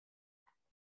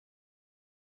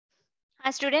Hi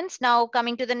students, now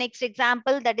coming to the next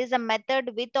example, that is a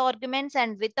method with arguments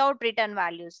and without return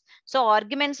values. So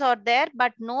arguments are there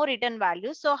but no return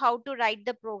values. So how to write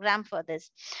the program for this?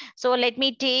 So let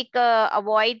me take a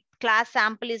void class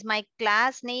sample is my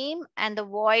class name and the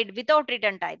void without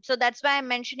return type. So that's why I'm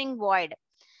mentioning void.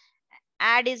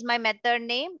 Add is my method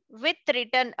name with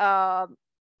return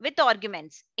with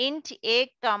arguments int a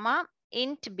comma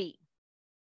int b.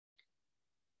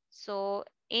 So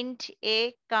int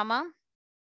a comma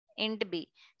int b.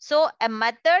 So a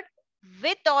method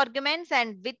with arguments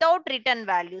and without return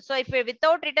value. So if you're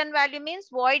without return value means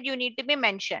void you need to be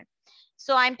mentioned.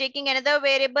 So I'm taking another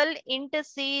variable int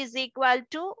c is equal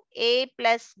to a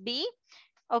plus b.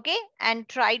 Okay, and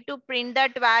try to print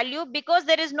that value because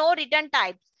there is no return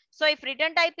type. So if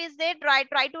return type is there, try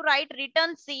to write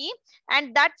return C,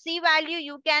 and that C value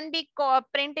you can be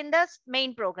print in the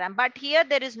main program. But here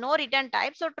there is no return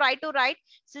type. So try to write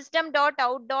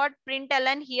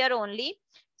system.out.println here only.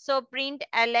 So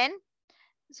println.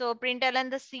 So println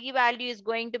the C value is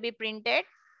going to be printed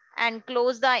and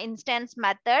close the instance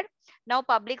method. Now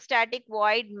public static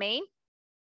void main.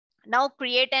 Now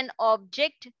create an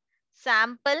object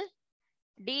sample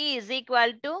D is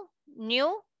equal to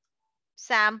new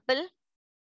sample.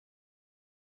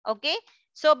 Okay.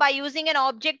 So by using an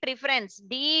object reference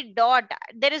D dot,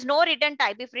 there is no return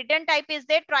type. If return type is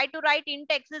there, try to write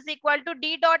int x is equal to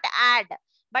D dot add.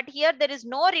 But here there is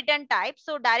no return type.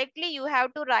 So directly you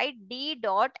have to write D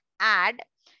dot add,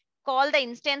 call the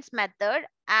instance method,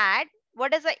 add.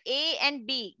 What is the A and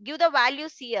B? Give the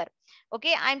values here.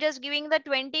 Okay. I'm just giving the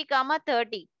 20 comma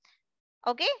 30.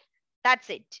 Okay. That's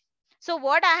it. So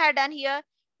what I had done here,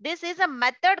 this is a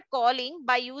method calling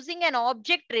by using an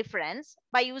object reference.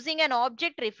 By using an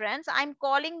object reference, I'm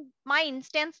calling my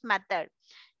instance method.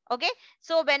 Okay.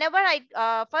 So whenever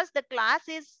first the class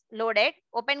is loaded,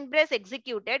 open brace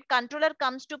executed, controller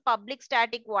comes to public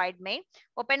static void main,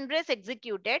 open brace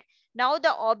executed. Now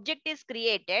the object is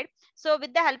created. So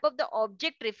with the help of the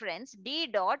object reference D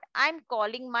dot, I'm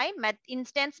calling my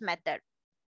instance method.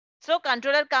 So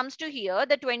controller comes to here,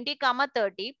 the 20 comma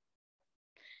 30.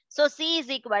 So C is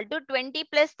equal to 20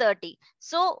 plus 30.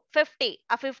 So 50,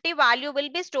 a 50 value will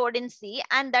be stored in C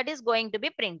and that is going to be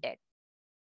printed.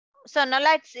 So now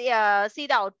let's see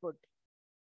the output.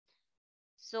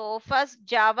 So first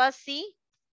Java C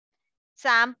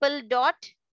sample dot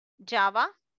Java.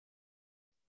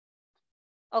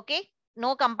 Okay,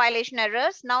 no compilation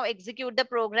errors. Now execute the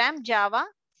program Java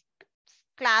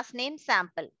class name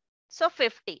sample. So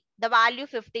 50, the value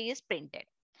 50 is printed.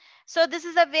 So this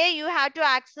is a way you have to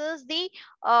access the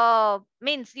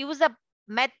means use a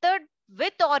method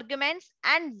with arguments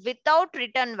and without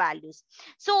return values.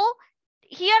 So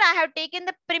here I have taken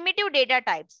the primitive data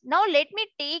types. Now let me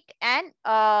take an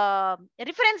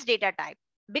reference data type,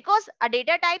 because a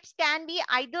data types can be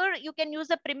either you can use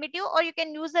a primitive or you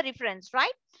can use a reference,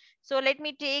 right? So let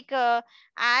me take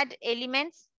add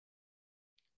elements.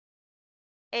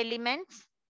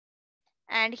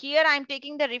 And here I'm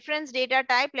taking the reference data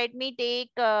type. Let me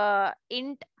take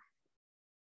int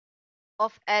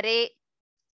of array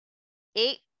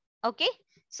A. Okay.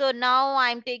 So now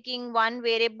I'm taking one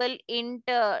variable int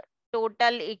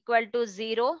total equal to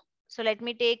 0. So let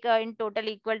me take int total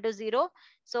equal to 0.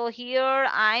 So here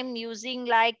I'm using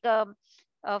like a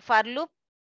for loop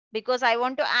because I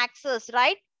want to access,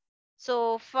 right?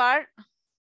 So for,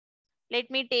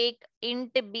 let me take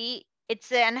int B.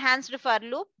 It's an enhanced for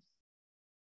loop.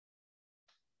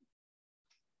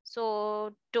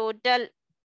 So total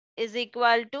is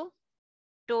equal to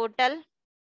total.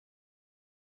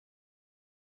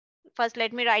 First,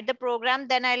 let me write the program,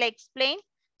 then I'll explain.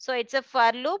 So it's a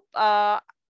for loop.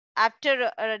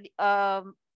 After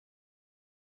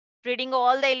reading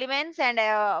all the elements and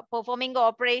performing the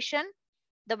operation,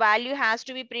 the value has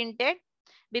to be printed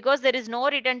because there is no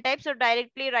return type. So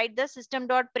directly write the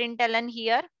system.println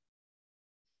here.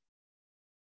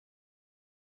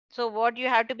 So what you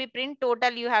have to be print?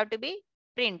 Total you have to be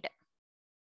print.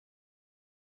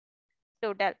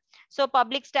 Total. So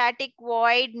public static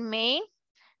void main.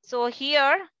 So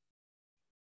here,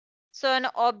 so an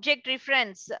object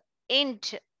reference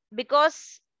int,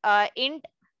 because int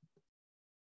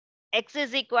x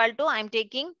is equal to, I'm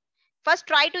taking, first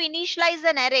try to initialize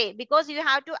an array because you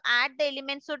have to add the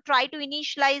elements. So try to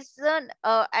initialize an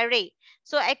array.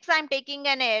 So x, I'm taking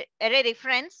an array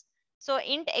reference. So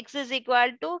int x is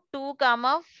equal to 2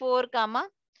 comma 4 comma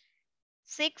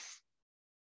 6.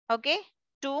 Okay,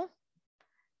 2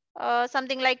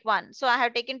 something like 1. So I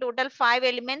have taken total 5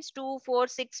 elements, 2 4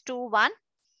 6 2 1.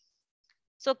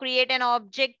 So create an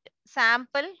object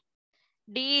sample.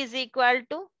 D is equal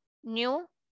to new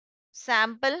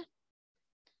sample.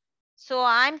 So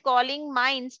I'm calling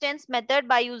my instance method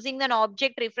by using an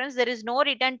object reference. There is no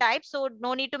return type, so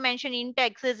no need to mention int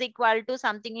x is equal to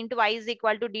something into y is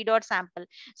equal to d dot sample.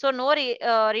 So no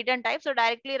return type. So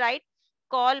directly write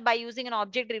call by using an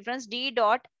object reference d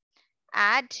dot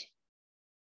add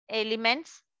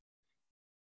elements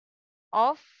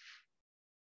of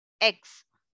x.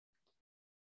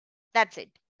 That's it.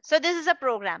 So this is a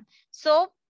program.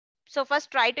 So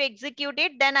first try to execute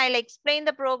it. Then I'll explain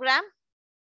the program.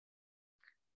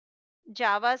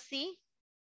 Java C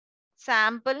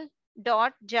sample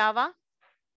dot Java.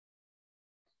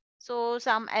 So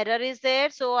some error is there.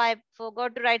 So I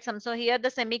forgot to write some. So here the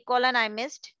semicolon I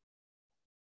missed.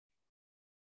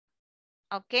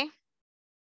 Okay.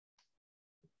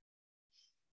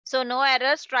 So no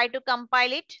errors. Try to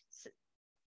compile it.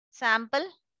 Sample.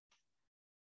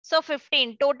 So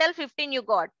 15, total 15 you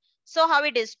got. So how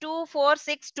it is 2, 4,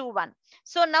 6, 2, 1.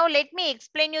 So now let me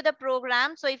explain you the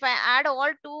program. So if I add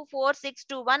all 2, 4, 6,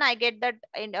 2, 1, I get that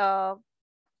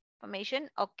information.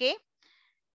 Okay.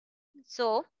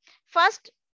 So first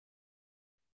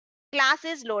class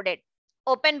is loaded.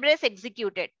 Open brace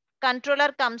executed.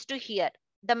 Controller comes to here,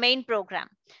 the main program.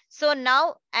 So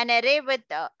now an array with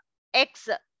x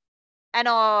and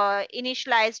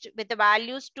initialized with the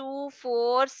values 2,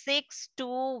 4, 6,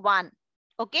 2, 1.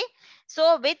 Okay.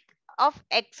 So with of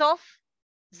x of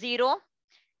 0,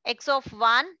 x of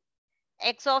 1,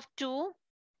 x of 2,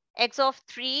 x of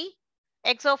 3,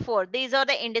 x of 4. These are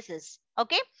the indices.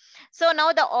 Okay. So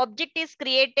now the object is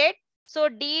created. So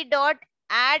d dot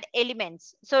add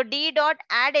elements. So d dot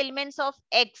add elements of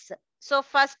x. So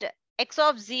first x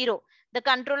of 0. The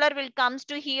controller will comes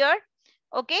to here.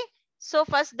 Okay. So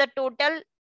first the total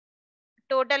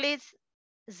is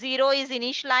 0 is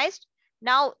initialized.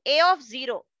 Now a of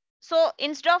 0. So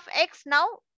instead of x, now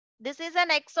this is an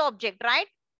x object, right?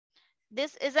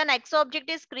 This is an x object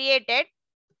is created.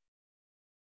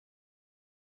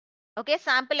 Okay,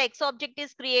 sample x object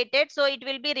is created. So it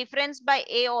will be referenced by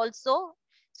a also.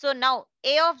 So now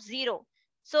a of 0.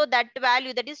 So that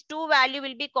value, that is 2 value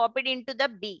will be copied into the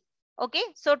b. Okay,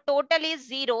 so total is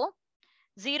 0.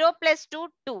 0 plus 2,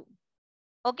 2.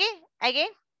 Okay, again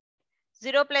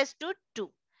 0 plus 2,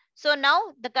 2. So now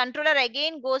the controller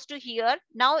again goes to here.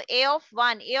 Now a of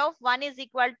 1. A of 1 is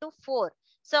equal to 4.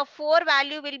 So 4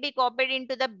 value will be copied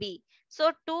into the b.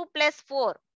 So 2 plus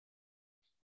 4.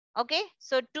 Okay,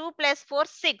 so 2 plus 4,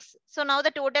 6. So now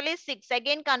the total is 6.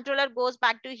 Again, controller goes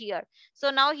back to here. So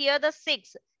now here the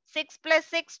 6. 6 plus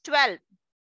 6, 12.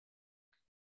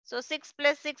 So 6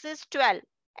 plus 6 is 12.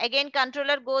 Again,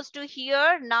 controller goes to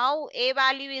here. Now a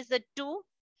value is the 2.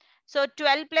 So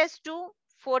 12 plus 2,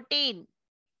 14.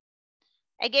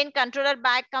 Again, controller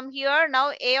back come here.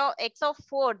 Now a of x of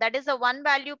 4. That is the 1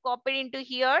 value copied into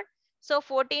here. So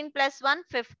 14 plus 1,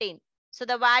 15. So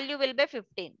the value will be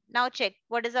 15. Now check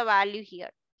what is the value here.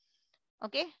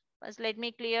 Okay, first let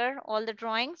me clear all the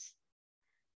drawings.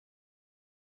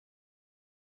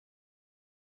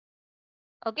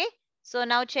 Okay, so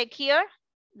now check here.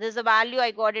 This is a value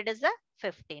I got it as a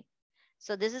 15.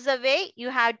 So this is a way you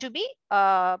have to be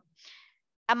a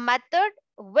method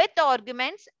with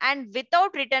arguments and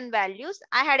without return values.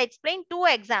 I had explained two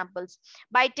examples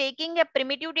by taking a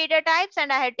primitive data types,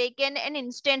 and I had taken an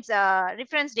instance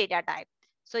reference data type.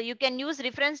 So you can use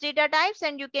reference data types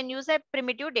and you can use a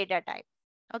primitive data type.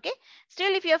 Okay.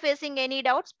 Still, if you're facing any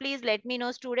doubts, please let me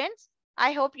know, students.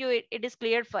 I hope it is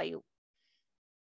clear for you.